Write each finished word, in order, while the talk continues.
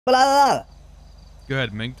Go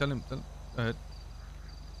ahead, Ming. Tell him. Go ahead.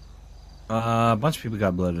 A bunch of people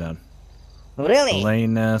got blooded out. Really?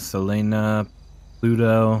 Selena,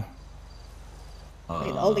 Pluto.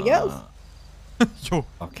 Wait, all the girls? Yo.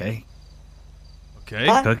 Okay. Okay.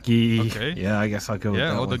 Huh? Cookie. Okay. Yeah, I guess I'll go with that.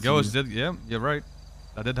 Yeah, all the one girls too. did. Yeah, you're right.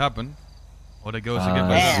 That did happen. All the girls to get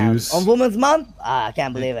Damn. Zeus. On Women's Month? Ah, I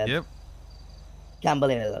can't believe it. Yep. Can't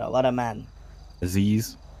believe it, bro. What a man.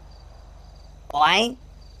 Aziz. Why?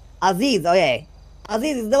 Aziz, okay.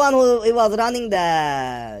 Aziz is the one who was running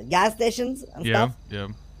the gas stations and stuff. Yeah.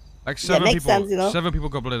 Like seven makes people. sense, you know? 7 people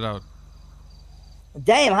got blooded out.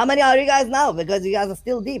 Damn, how many are you guys now? Because you guys are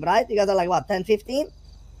still deep, right? You guys are like what, 10, 15?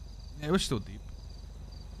 Yeah, we're still deep.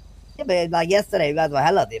 Yeah, but like yesterday, you guys were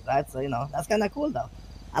hella deep, right? So, you know, that's kind of cool though.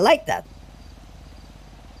 I like that.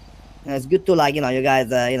 You know, it's good to like, you know, you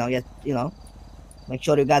guys, make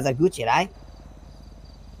sure you guys are Gucci, right?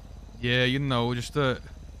 Yeah, you know, just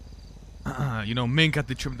you know, Mink had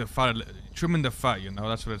to trim the fat, you know.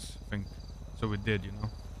 That's what it's. I think that's what we did, you know.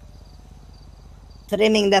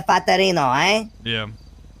 Trimming the fatterino, eh? Yeah.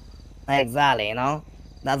 Exactly, you know.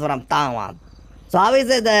 That's what I'm talking about. So how is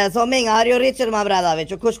it? So Ming, are you richer, my brother?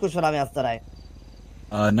 With your kush from yesterday?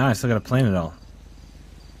 No, I still gotta plant it all.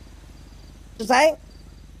 You say?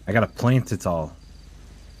 I gotta plant it all.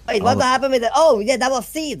 Wait, what happened with it? Oh, yeah, that was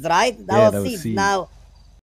seeds, right? That was seeds. Now,